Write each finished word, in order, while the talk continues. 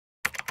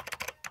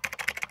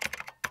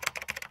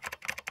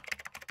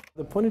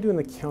The point of doing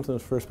the count in the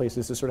first place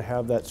is to sort of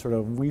have that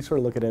we sort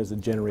of look at it as a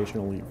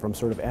generational leap from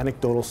sort of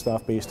anecdotal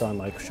stuff based on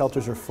like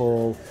shelters are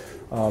full,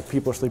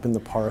 people are sleeping in the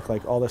park,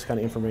 like all this kind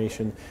of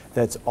information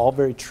that's all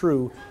very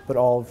true, but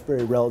all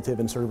very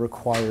relative and sort of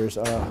requires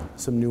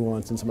some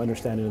nuance and some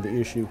understanding of the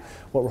issue.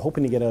 What we're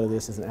hoping to get out of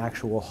this is an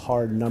actual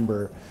hard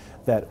number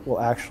that will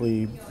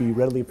actually be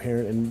readily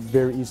apparent and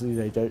very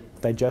easily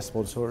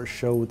digestible to sort of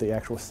show the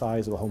actual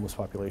size of the homeless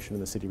population in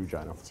the city of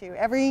Regina.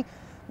 Every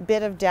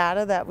bit of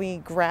data that we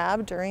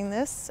grab during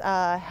this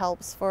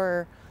helps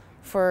for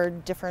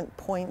different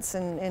points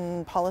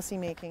in policy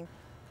making.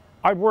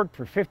 I've worked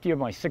for 50 of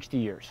my 60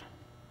 years.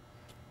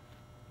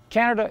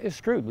 Canada is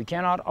screwed. We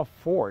cannot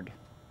afford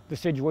the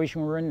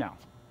situation we're in now.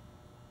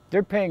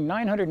 They're paying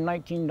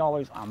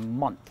 $919 a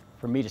month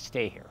for me to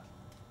stay here.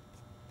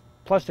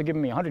 Plus they're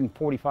giving me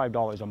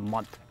 $145 a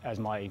month as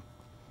my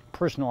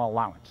personal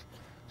allowance.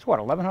 So what,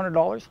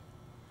 $1,100?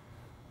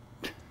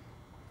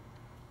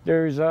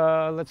 There's,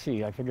 let's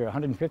see, I figure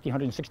 150,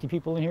 160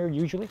 people in here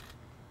usually.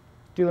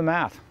 Do the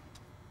math.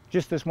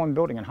 Just this one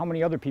building, and how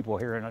many other people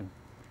here, and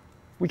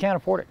we can't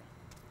afford it.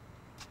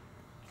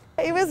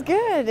 It was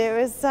good. It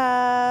was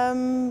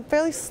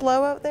fairly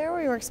slow out there.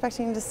 We were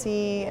expecting to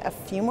see a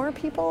few more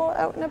people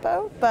out and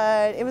about,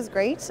 but it was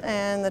great,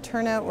 and the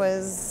turnout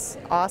was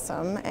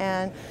awesome.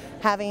 And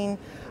having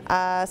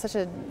such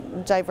a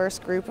diverse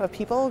group of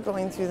people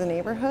going through the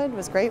neighborhood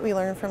was great. We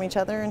learned from each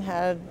other and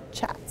had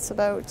chats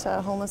about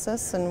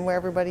homelessness and where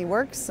everybody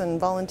works and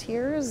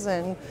volunteers,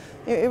 and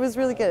it was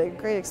really good, a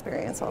great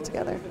experience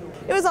altogether.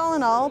 It was all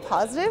in all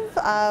positive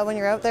when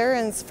you're out there,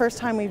 and it's the first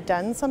time we've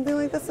done something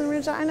like this in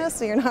Regina,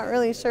 so you're not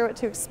really sure what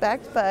to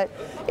expect, but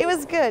it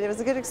was good. It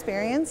was a good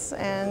experience,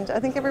 and I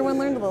think everyone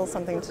learned a little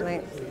something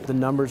tonight. The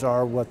numbers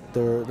are what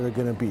they're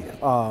going to be.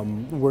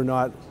 We're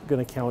not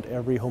going to count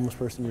every homeless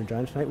person in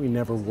Regina tonight. We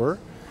never were.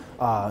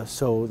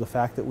 So the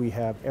fact that we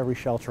have every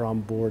shelter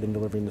on board in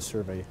delivering the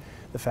survey,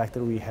 the fact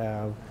that we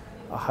have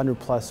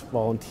 100+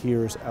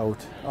 volunteers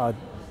out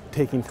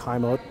taking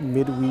time out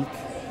midweek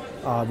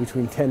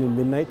between 10 and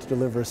midnight to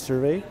deliver a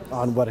survey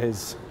on what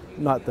is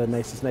not the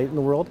nicest night in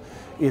the world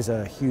is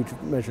a huge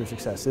measure of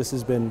success. This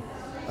has been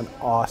an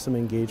awesome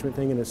engagement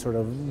thing, and it's sort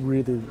of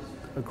really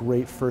a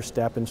great first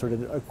step in sort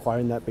of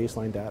acquiring that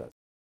baseline data.